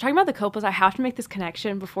 okay. Since we're talking about the Coppolas, I have to make this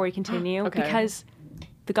connection before we continue. Okay. Because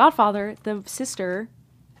The Godfather, the sister,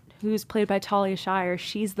 who's played by Talia Shire,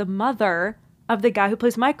 she's the mother of the guy who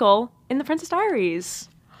plays Michael in The Princess Diaries.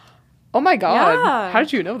 Oh my god. Yeah. How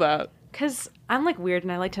did you know that? Because I'm like weird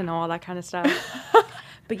and I like to know all that kind of stuff.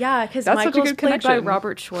 But yeah, because That's such a Michael's good played by connection.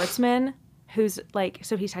 Robert Schwartzman, who's like,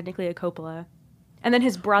 so he's technically a Coppola. And then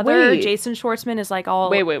his brother, Wait. Jason Schwartzman, is like all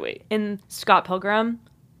Wait. in Scott Pilgrim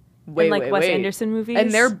Wait, and like wait, Wes wait. Anderson movies.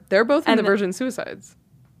 And they're both in And the the- Virgin Suicides.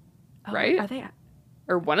 Oh, right? Are they?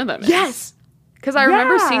 Or one of them is. Yes! Because I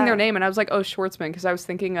remember Yeah. seeing their name and I was like, oh, Schwartzman. Because I was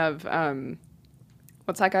thinking of,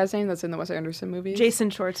 what's that guy's name that's in the Wes Anderson movies? Jason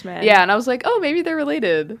Schwartzman. Yeah, and I was like, oh, maybe they're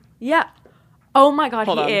related. Yeah. Oh my god,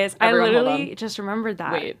 Hold he on. is. Everyone, I hold literally on. just remembered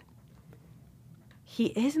that. Wait, He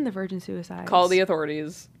is in the Virgin Suicides. call the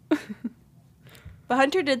authorities. But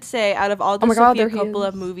Hunter did say out of all the Oh my God, Sofia there he Coppola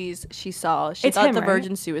is. movies she saw, she It's thought him, The right?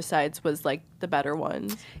 Virgin Suicides was like the better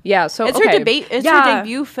ones. Yeah, so It's okay. her debate. It's her Yeah.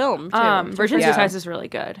 debut film too. Virgin Yeah. Suicides is really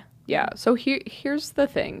good. Yeah, so here's the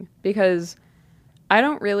thing, because I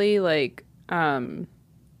don't really like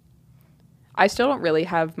I still don't really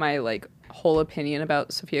have my like whole opinion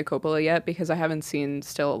about Sofia Coppola yet, because I haven't seen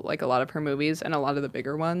still like a lot of her movies and a lot of the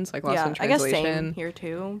bigger ones like Lost Yeah, in I guess Translation. same here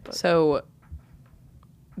too. But So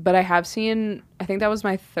but I have seen, I think that was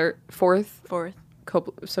my fourth fourth.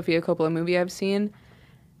 Sofia Coppola movie I've seen,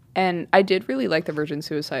 and I did really like The Virgin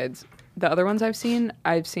Suicides. The other ones I've seen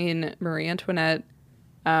Marie Antoinette,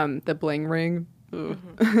 The Bling Ring,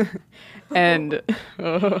 and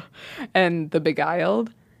and The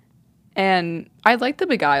Beguiled. And I liked The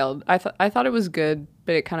Beguiled. I thought it was good,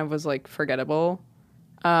 but it kind of was like forgettable.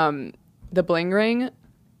 The Bling Ring,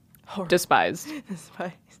 despised.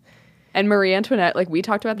 And Marie Antoinette, like we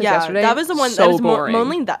talked about this yesterday. that was the one. So that was boring.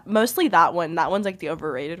 mostly that one. That one's like the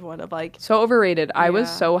overrated one of like. So overrated. I was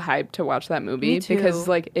Yeah. so hyped to watch that movie Me too. because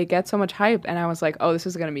like it gets so much hype, and I was like, oh, this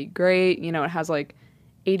is gonna be great. You know, it has like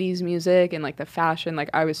 80s music and like the fashion. Like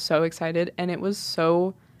I was so excited, and it was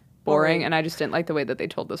so boring, and I just didn't like the way that they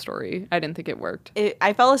told the story. I didn't think it worked.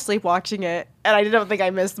 I fell asleep watching it, and I don't think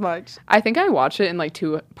I missed much. I think I watched it in like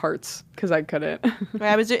 2 parts because I couldn't.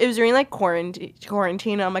 It was during like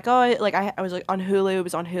quarantine. And I'm like, oh, I was like on Hulu. It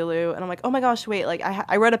was on Hulu, and I'm like, oh my gosh, wait, like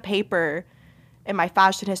I wrote a paper in my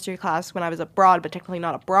fashion history class when I was abroad, but technically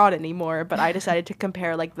not abroad anymore. But I decided to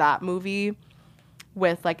compare like that movie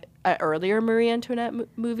with like an earlier Marie Antoinette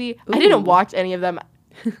movie. I didn't Ooh. watch any of them,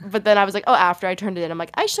 but then I was like, oh, after I turned it in, I'm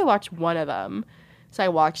like, I should watch one of them. So I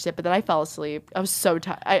watched it, but then I fell asleep. I was so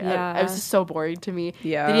tired. I was just so boring to me.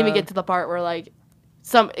 Yeah. Didn't even get to the part where like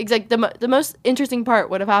it's like the most interesting part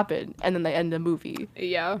would have happened, and then they end the movie.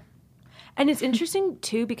 Yeah. And it's interesting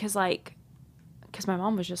too because my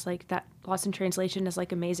mom was just like, that Lost in Translation is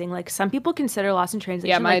like amazing. Like some people consider Lost in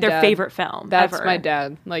Translation my like their dad- favorite film. That's ever. my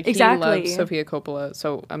dad. Like Exactly. he loves Sofia Coppola,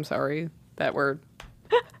 so I'm sorry that we're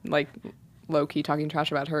like low key talking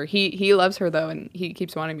trash about her. He loves her though, and he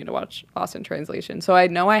keeps wanting me to watch Lost in Translation. So I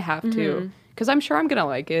know I have to, because I'm sure I'm gonna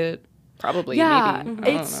like it. Probably, Yeah, maybe. I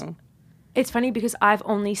it's- don't know. It's funny because I've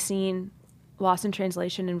only seen Lost in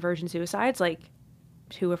Translation and Virgin Suicides, like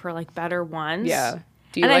 2 of her like better ones. Yeah.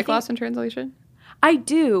 Do you And I like think- Lost in Translation? I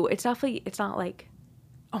do. It's definitely, it's not like,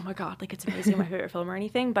 oh my God, like it's amazing, my favorite film or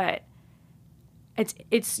anything, but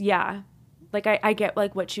it's yeah. Like I get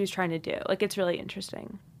like what she was trying to do. Like it's really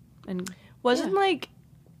interesting. And Wasn't like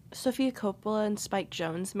Sofia Coppola and Spike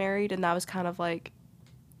Jonze married, and that was kind of like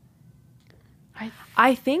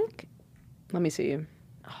I think Let me see.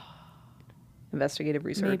 Investigative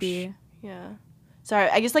research. maybe. yeah. Sorry,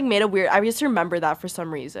 I just like made a weird. I just remember that for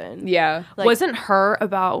some reason. Yeah. Like, Wasn't her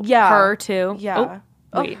about Yeah. her too? Yeah.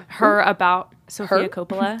 Oh, wait, her about Sofia Her?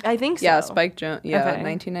 Coppola? I think so. Yeah, Spike Jonze. Yeah, Okay.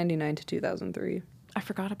 1999 to 2003. I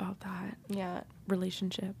forgot about that Yeah.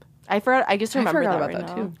 relationship. I forgot. I just remember forgot that about right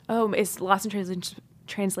that now. too. Oh, is Lost in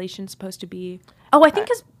Translation supposed to be? Oh, I think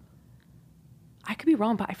I could be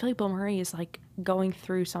wrong, but I feel like Bill Murray is like going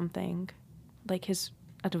through something, like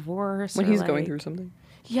a divorce. When or, he's going like- through something.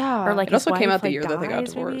 Yeah. or like It also his came wife, out the like, year that they got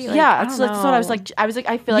dies, maybe? divorced. Like, yeah, I that's don't what I was know. like. I was like,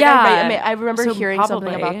 I feel like Yeah. I remember So hearing something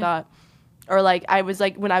probably. about that, or like I was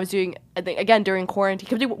like when I was doing, I think again during quarantine,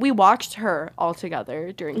 because we watched her all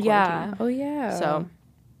together during quarantine. Yeah, Oh, yeah. So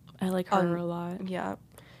I like her a lot. yeah,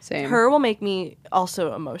 Same. her will make me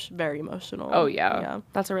also very emotional. Oh, yeah. Yeah.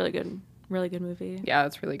 That's a really good movie. Yeah,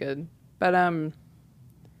 it's really good. But,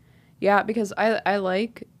 yeah, because I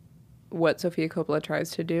like what Sofia Coppola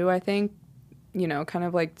tries to do, I think. You know, kind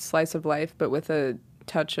of like slice of life, but with a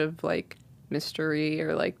touch of like mystery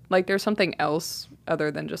or like there's something else other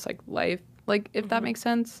than just like life, like if that makes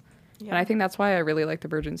sense. Yeah. And I think that's why I really like the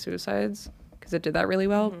Virgin Suicides because it did that really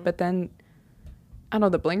well. But then I don't know,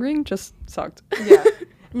 the Bling Ring just sucked. Yeah.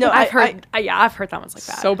 No, I've heard that one's like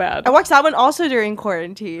that. so bad. I watched that one also during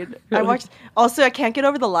quarantine. I Really? watched also. I can't get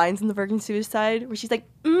over the lines in The Virgin Suicide where she's like,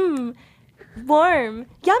 warm,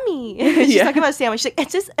 yummy. She's Yeah. talking about a sandwich. She's like,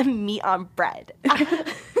 it's just a meat on bread.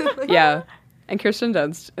 Yeah. And Kirsten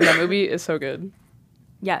Dunst in that movie is so good.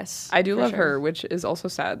 Yes, I do for love sure. her, which is also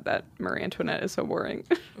sad that Marie Antoinette is so boring.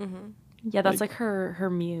 Yeah, that's like her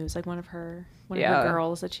muse, like one of her Yeah.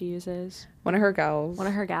 girls that she uses, One of her gals. one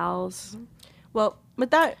of her gals. Well,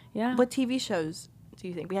 with that, Yeah. what TV shows do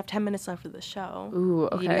you think? We have 10 minutes left of the show. Ooh,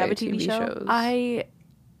 okay. Do you have a TV show? shows.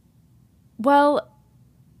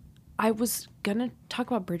 I was gonna talk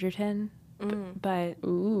about Bridgerton, but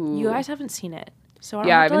Ooh. you guys haven't seen it, so I don't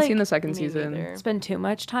Yeah, I have to, haven't like, seen the second me season. neither. spend too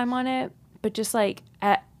much time on it. But just like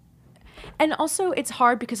and also it's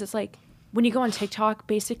hard because it's like when you go on TikTok,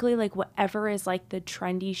 basically like whatever is like the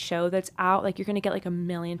trendy show that's out, like you're gonna get like a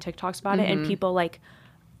million TikToks about it, and people like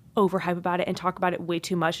overhype about it and talk about it way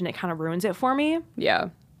too much, and it kind of ruins it for me. Yeah.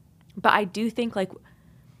 But I do think like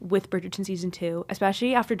with Bridgerton season 2,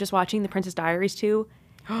 especially after just watching The Princess Diaries 2,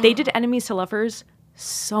 they did enemies to lovers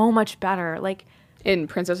so much better. Like In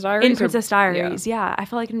Princess Diaries? in or- Princess Diaries, yeah. I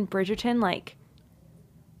feel like in Bridgerton, like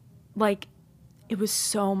it was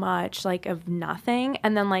so much like of nothing,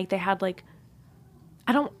 and then like they had like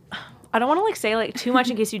I don't want to like say like too much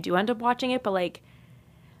in case you do end up watching it, but like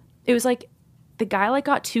it was like the guy like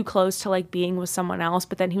got too close to like being with someone else,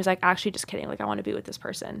 but then he was like, actually just kidding, like I want to be with this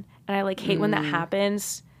person, and I like hate when that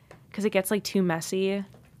happens because it gets like too messy.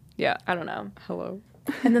 Yeah. I don't know. Hello.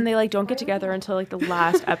 And then they like don't get together until like the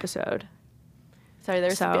last episode. Sorry,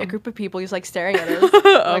 there's So- a group of people just like staring at us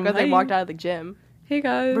like when they hi. walked out of the gym. Hey,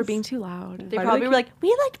 guys. We're being too loud. They Why do probably they were like,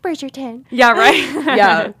 we liked Bridgerton. Yeah, right.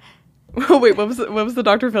 Yeah. Wait, what was the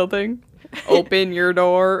Dr. Phil thing? Open your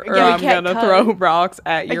door or Yeah, we I'm can't gonna cut. throw rocks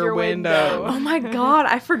at your your window. window. Oh my god,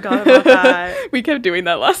 I forgot about that. We kept doing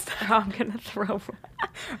that last time. I'm gonna throw.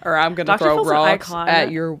 Or I'm gonna Dr. throw Phil's an rocks icon.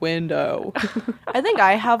 at your window. I think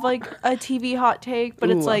I have like a TV hot take, but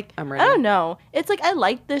it's Ooh, like I'm I ready. don't know. It's like I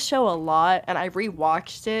like this show a lot, and I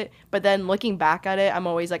rewatched it. But then looking back at it, I'm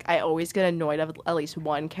always like I always get annoyed of at least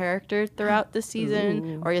one character throughout the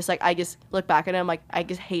season, or just like I just look back at it, I'm like I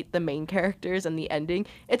just hate the main characters and the ending.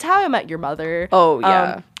 It's How I Met Your Mother. Oh,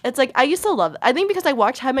 yeah. It's like I used to love. I think because I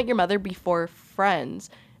watched How I Met Your Mother before Friends,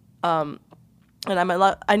 and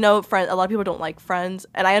I know a lot of people don't like Friends,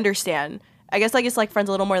 and I understand. I guess I just like Friends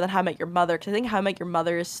a little more than How I Met Your Mother, because I think How I Met Your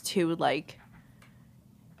Mother is too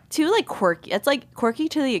quirky. It's like quirky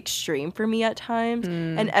to the extreme for me at times.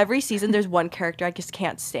 And every season there's one character I just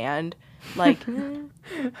can't stand. Like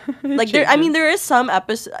there is some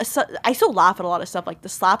episodes. I still laugh at a lot of stuff. Like the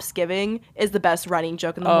Slapsgiving is the best running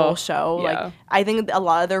joke in the whole show. yeah. Like I think a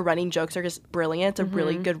lot of their running jokes are just brilliant. It's a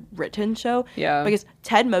really good written show. Yeah. Because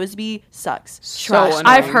Ted Mosby sucks. So Trash. annoying.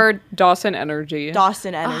 I've heard Dawson Energy.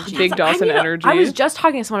 Dawson Energy. Big Dawson Energy. I was just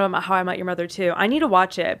talking to someone about How I Met Your Mother too. I need to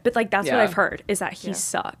watch it, but like that's what Yeah. I've heard is that he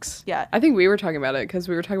sucks. Yeah. I think we were talking about it because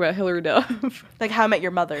we were talking about Hillary Duff. Like How I Met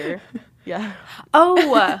Your Mother. Yeah.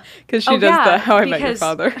 Oh, Because she oh, does yeah, the How I Met Your because-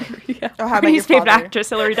 Father. Yeah. Or How I Met Your Britney's favorite Father. actress,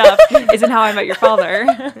 Hilary Duff, is in How I Met Your Father.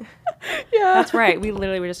 Yeah. That's right. We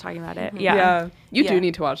literally were just talking about it. Yeah. Yeah. You Yeah. do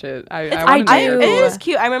need to watch it. I I want to know your do. It opinion. is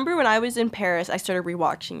cute. I remember when I was in Paris, I started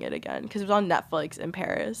rewatching it again because it was on Netflix in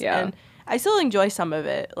Paris. Yeah. And I still enjoy some of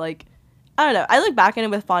it. Like, I don't know. I look back on it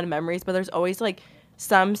with fond memories, but there's always like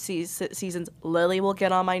some seasons Lily will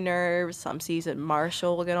get on my nerves. Some season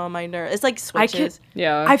Marshall will get on my nerves. It's like switches.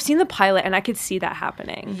 Yeah. I've seen the pilot and I could see that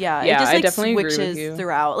happening. Yeah, Yeah, it just I like definitely agree with switches you.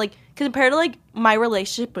 throughout. Like compared to like my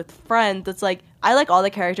relationship with Friends, it's like I like all the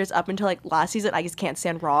characters up until like last season. I just can't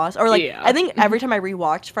stand Ross. Or like Yeah. I think every time I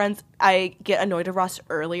rewatch Friends, I get annoyed at Ross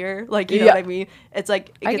earlier. Like you know Yeah. what I mean? It's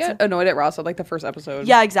like it I gets get annoyed at Ross at like the first episode.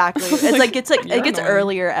 yeah, exactly. It's like You're it gets annoying.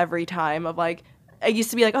 earlier every time. Of like it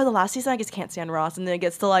used to be like oh the last season I just can't stand Ross, and then it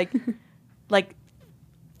gets to like like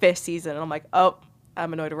fifth season, and I'm like oh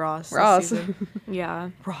I'm annoyed at Ross. this Ross. season. Yeah.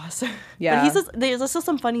 Ross. Yeah. But there's still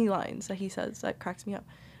some funny lines that he says that cracks me up.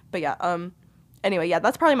 But yeah, anyway, yeah,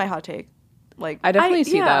 that's probably my hot take. Like I definitely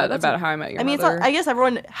see yeah, that that's about How I Met Your I mean, it's Mother. not, I guess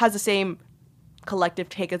everyone has the same collective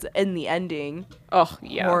take as in the ending. Oh,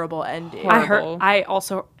 yeah. Horrible ending. I Horrible. heard. I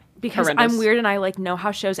also because Horrendous. I'm weird and I like know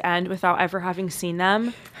how shows end without ever having seen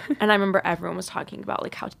them, and I remember everyone was talking about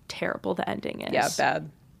like how terrible the ending is. Yeah,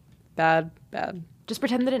 bad. Bad, bad. Just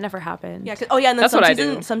pretend that it never happened. Yeah. Oh yeah, and then That's what I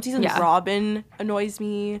season, do. some seasons Yeah. Robin annoys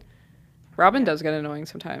me. Robin does get annoying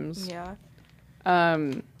sometimes. Yeah.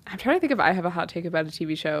 I'm trying to think if I have a hot take about a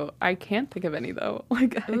TV show. I can't think of any though.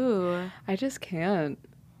 Like Ooh. I just can't.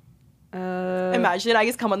 Imagine I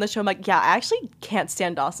just come on the show. I'm like, yeah, I actually can't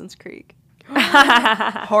stand Dawson's Creek.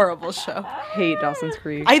 Horrible show. Hate Dawson's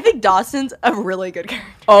Creek. I think Dawson's a really good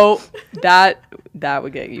character. Oh, that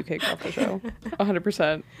would get you kicked off the show.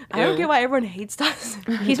 100%. I don't get why everyone hates Dawson.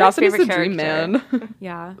 He's my Dawson is favorite the dream character. man.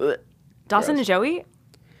 Yeah. Ugh. Dawson Gross. and Joey,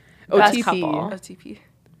 best OTP. couple. OTP.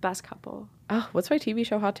 Best couple. Oh, what's my TV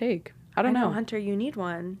show hot take? I don't know. Hunter. You need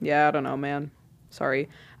one. Yeah, I don't know, man. Sorry.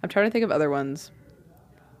 I'm trying to think of other ones.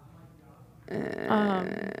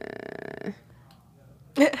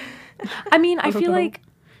 I mean, I feel know. like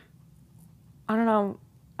I don't know.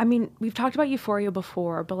 I mean, we've talked about Euphoria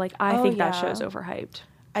before, but like I Oh, think that yeah. show's overhyped.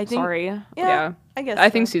 I think. Sorry. Yeah. I guess. I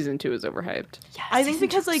think so. season 2 is overhyped. Yeah, I think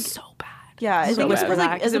because like so bad. yeah, I So think it's bad. because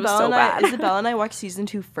like Because it was Isabella so and I, bad. Isabella and I watched season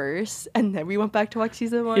 2 first, and then we went back to watch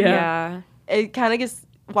season 1. Yeah. Yeah. It kind of gets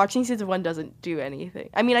watching season 1 doesn't do anything.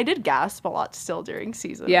 I mean, I did gasp a lot still during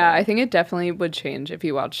season. Yeah, 1. I think it definitely would change if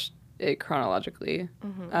you watched it chronologically.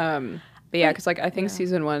 But yeah, because like I think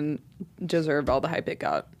season 1 deserved all the hype it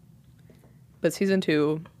got, but season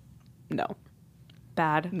 2, no,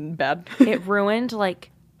 Bad. bad. It ruined like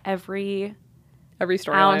every Every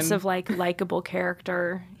storyline. ounce of like likable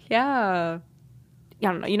character. Yeah, Yeah,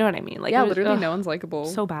 I don't know. You know what I mean? Like yeah. it was, Literally, ugh, no one's likable.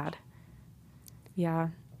 so bad. Yeah.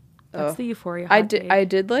 That's Ugh. the Euphoria. I hot did. take. I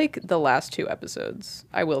did like the last 2 episodes.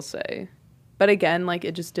 I will say, but again, like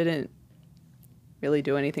it just didn't really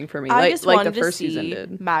do anything for me. I like just like wanted the first to see season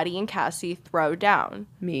did. Maddie and Cassie throw down.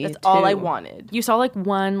 Me That's all I too. wanted. You saw like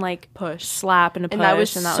one like Push. slap and a push, And that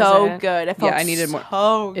was and that so was it. good. It felt I needed more-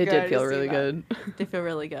 so good. It did to feel see really that. good. They feel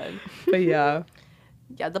really good. But yeah,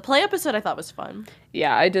 Yeah, the play episode I thought was fun.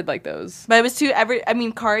 yeah, I did like those. But it was too I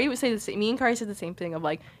mean, Kari would say the same. Me and Kari said the same thing of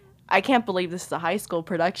like, I can't believe this is a high school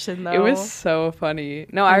production though. It was so funny.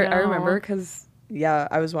 No, I I remember know. because yeah,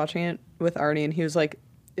 I was watching it with Arnie and he was like,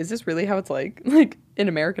 "Is this really how it's like in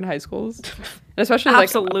American high schools, and especially like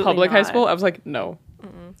Absolutely public high not. school?" I was like, "No,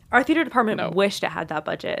 Our theater department No. wished it had that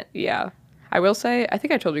budget. yeah." I will say, I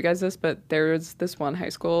think I told you guys this, but there was this one high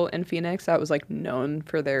school in Phoenix that was like known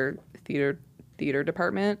for their theater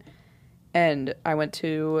department, and I went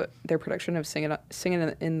to their production of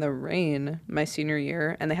Singing in the Rain my senior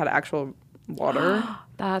year, and they had actual water.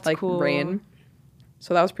 That's like cool. rain.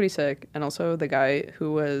 So that was pretty sick. And also the guy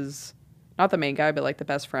who was not the main guy, but like the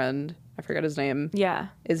best friend, I forget his name, Yeah.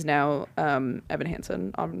 is now Evan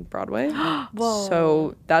Hansen on Broadway. Whoa.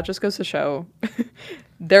 So that just goes to show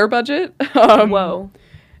their budget. Whoa.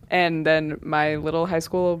 And then my little high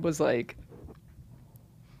school was like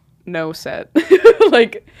no set.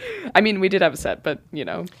 Like, I mean, we did have a set, but you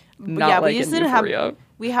know, not yeah, like we just in didn't Euphoria.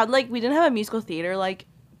 have. We didn't have a musical theater like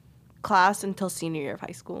class until senior year of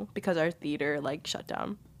high school because our theater like shut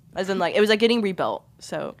down. As in like it was like getting rebuilt.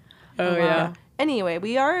 So Oh, yeah. Anyway,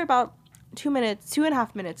 we are about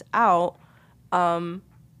 2.5 minutes out.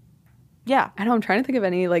 Yeah. I know, I'm trying to think of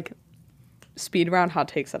any like speed round hot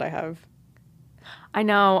takes that I have. I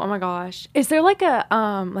know. Oh my gosh. Is there like a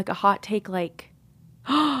hot take like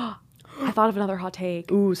I thought of another hot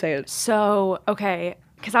take. Ooh, say it. So, okay,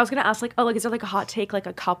 because I was gonna ask like, oh, like is there like a hot take, like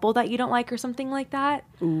a couple that you don't like or something like that?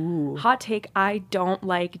 Ooh. Hot take: I don't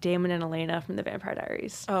like Damon and Elena from The Vampire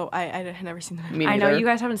Diaries. Oh, I had never seen that. Me I know neither. you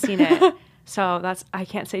guys haven't seen it, so I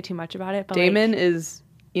can't say too much about it. But Damon like, is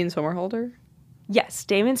Ian Somerhalder? yes,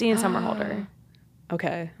 Damon's Ian Somerhalder.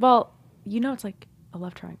 Okay. Well, it's like a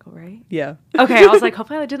love triangle, right? Yeah. Okay, I was like,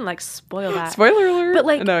 hopefully I didn't like spoil that. Spoiler alert. But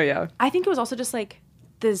like, no, yeah. I think it was also just like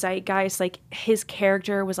the zeitgeist, like his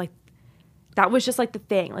character was like, that was just like the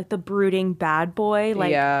thing, like the brooding bad boy.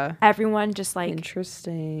 Like everyone just like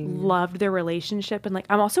interesting loved their relationship. And like,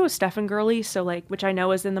 I'm also a Stefan girly, so like, which I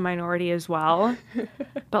know is in the minority as well.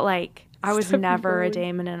 But like, I was never a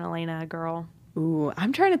Damon and Elena girl. Ooh,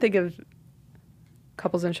 I'm trying to think of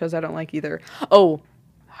couples and shows I don't like either. Oh,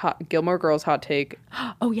 Gilmore Girls hot take.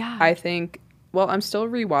 Oh yeah. I think, well, I'm still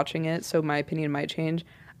rewatching it, so my opinion might change.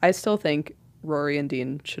 I still think Rory and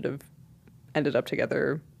Dean should have ended up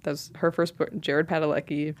together. That's her first book, Jared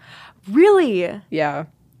Padalecki. Really? Yeah.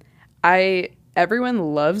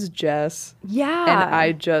 Everyone loves Jess. Yeah. And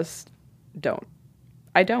I just don't.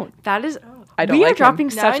 I don't. That is... I don't we like are dropping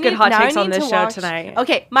him. such good hot takes on this show tonight.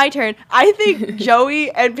 Okay, my turn. I think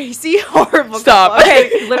Joey and Pacey horrible. Stop.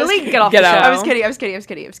 Okay, literally get off Get the out. show. I was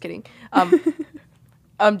kidding.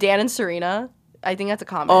 Dan and Serena. I think that's a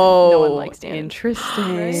comment. Oh, no one likes Dan.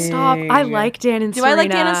 Interesting. Stop. I like Dan and Do Serena. I like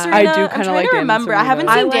Dan and Serena? I do I'm kind of trying like to Dan and remember. I haven't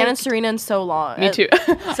Serena. seen Dan like- and Serena in so long. Me too.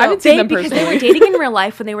 I haven't seen them because they were personally. dating in real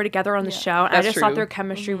life when they were together on the show. And I That's just thought true. their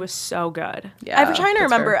chemistry was so good. Yeah, I'm trying to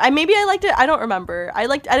that's remember. fair. Maybe I liked it. I don't remember. I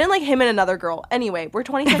didn't like him and another girl. Anyway, we're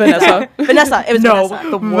 20 seconds. Vanessa. Vanessa. It was No, Vanessa.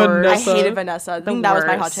 the I worst. hated Vanessa. I think that was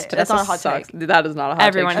my hot worst. take. That's not a hot take. That is not a hot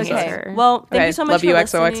Everyone take. hates She her. said. Well, thank Okay, you so much love for you,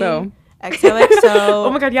 listening. XOXO. XOXO.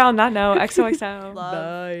 Oh my god, yeah, on that note, XOXO. Love.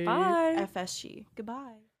 Bye. Bye. FSG.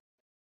 Goodbye.